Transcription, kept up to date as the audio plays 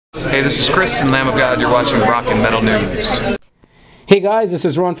Hey, this is Chris and Lamb of God. You're watching Rock and Metal News. Hey guys, this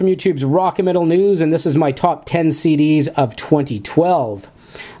is Ron from YouTube's Rock and Metal News, and this is my top 10 CDs of 2012.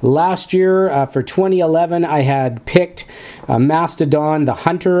 Last year, for 2011, I had picked Mastodon The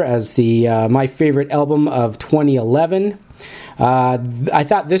Hunter as my favorite album of 2011. I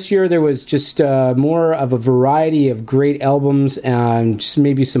thought this year there was just more of a variety of great albums and just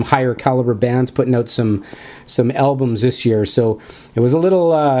maybe some higher caliber bands putting out some albums this year. So it was a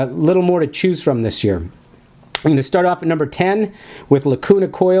little more to choose from this year. I'm going to start off at number 10 with Lacuna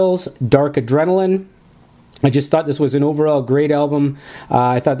Coil's Dark Adrenaline. I just thought this was an overall great album.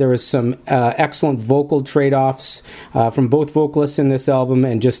 I thought there was some excellent vocal trade-offs from both vocalists in this album,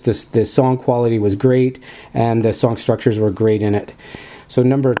 and just the song quality was great, and the song structures were great in it. So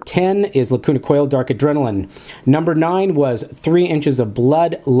number 10 is Lacuna Coil, Dark Adrenaline. Number 9 was 3 Inches of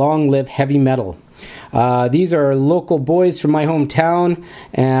Blood, Long Live Heavy Metal. These are local boys from my hometown,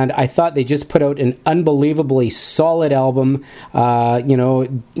 and I thought they just put out an unbelievably solid album.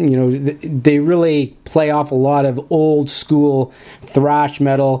 They really play off a lot of old school thrash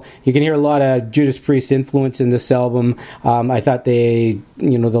metal. You can hear a lot of Judas Priest influence in this album. I thought the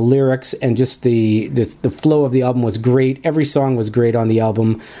lyrics and just the flow of the album was great. Every song was great on the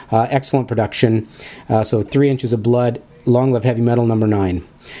album. Excellent production. So 3 Inches of Blood, Long Live Heavy Metal, number 9.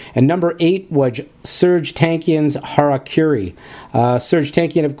 And number 8 was Serj Tankian's Harakiri. Serj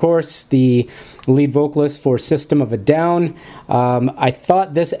Tankian, of course, the lead vocalist for System of a Down. I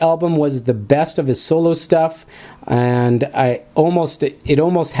thought this album was the best of his solo stuff, and it almost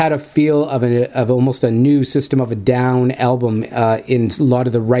had a feel of almost a new System of a Down album in a lot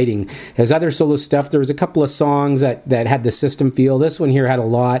of the writing. His other solo stuff, there was a couple of songs that had the System feel. This one here had a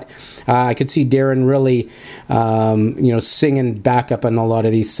lot. I could see Darren really, singing backup on a lot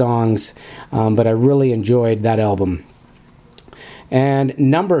of these songs, but I really enjoyed that album. And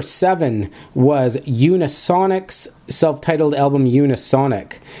number 7 was Unisonic's self-titled album,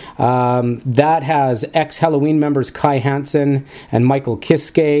 Unisonic. That has ex-Helloween members Kai Hansen and Michael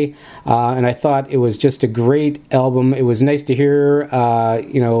Kiske, and I thought it was just a great album. It was nice to hear,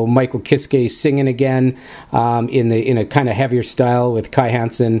 Michael Kiske singing again in a kind of heavier style with Kai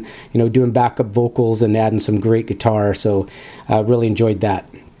Hansen, doing backup vocals and adding some great guitar. So I really enjoyed that.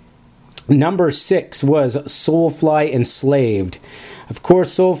 Number 6 was Soulfly Enslaved. Of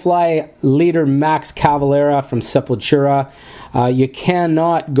course, Soulfly leader Max Cavalera from Sepultura. You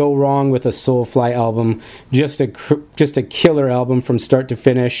cannot go wrong with a Soulfly album. Just a killer album from start to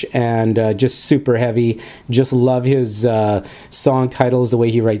finish, and just super heavy. Just love his song titles, the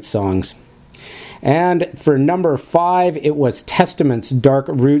way he writes songs. And for number 5, it was Testament's Dark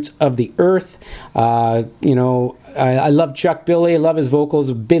Roots of the Earth. I love Chuck Billy. I love his vocals.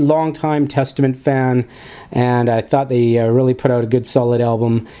 A big, long-time Testament fan. And I thought they really put out a good, solid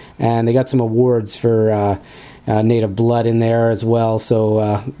album. And they got some awards for Native Blood in there as well.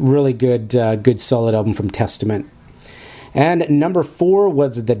 So really good, solid album from Testament. And number 4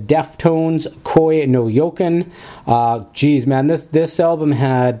 was the Deftones' Coil, No Yokan. Geez, man, this album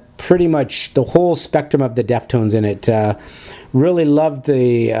had pretty much the whole spectrum of the Deftones in it. Really loved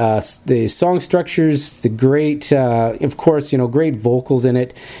the song structures, the great, of course, great vocals in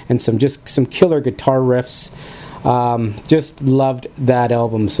it, and some killer guitar riffs. Just loved that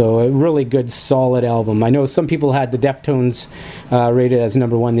album. So a really good, solid album. I know some people had the Deftones rated as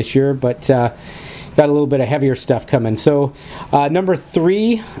number 1 this year, but got a little bit of heavier stuff coming. So number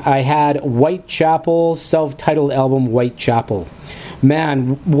 3, I had Whitechapel's self-titled album, Whitechapel.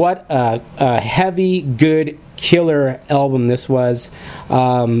 Man, what a heavy, good, killer album this was.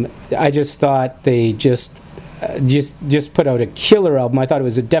 I just thought they just put out a killer album. I thought it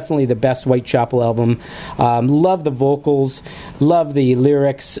was definitely the best Whitechapel album. Love the vocals, love the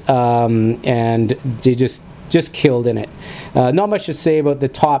lyrics, and they just killed in it. Not much to say about the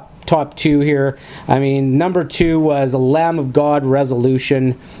top 2 here. I mean, number 2 was Lamb of God,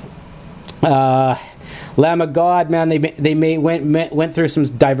 Resolution. Lamb of God, man, they went through some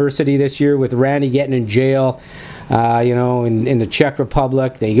diversity this year with Randy getting in jail. In the Czech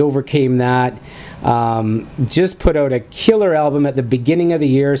Republic, they overcame that. Just put out a killer album at the beginning of the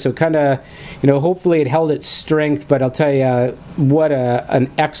year, so kind of, hopefully it held its strength. But I'll tell you, what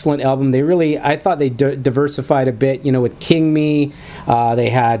an excellent album. I thought they diversified a bit, with King Me. They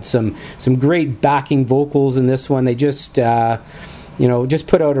had some great backing vocals in this one. They just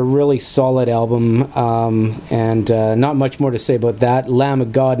put out a really solid album, and not much more to say about that. Lamb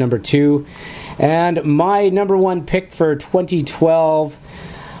of God, number 2. And my number 1 pick for 2012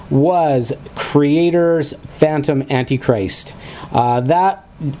 was Kreator's Phantom Antichrist. That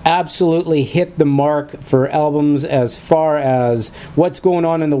absolutely hit the mark for albums as far as what's going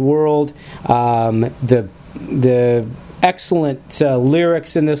on in the world. The excellent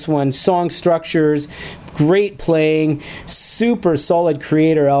lyrics in this one, song structures, great playing, super solid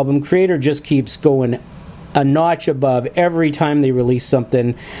Kreator album. Kreator just keeps going a notch above every time they release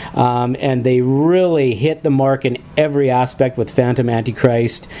something, and they really hit the mark in every aspect with Phantom,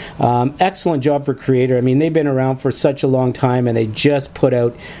 Antichrist. Excellent job for Kreator. I mean, they've been around for such a long time, and they just put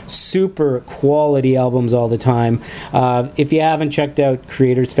out super quality albums all the time. If you haven't checked out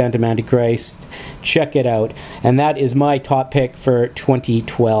Kreator's Phantom Antichrist, check it out. And that is my top pick for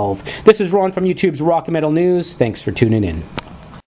 2012. This is Ron from YouTube's Rock and Metal News. Thanks for tuning in.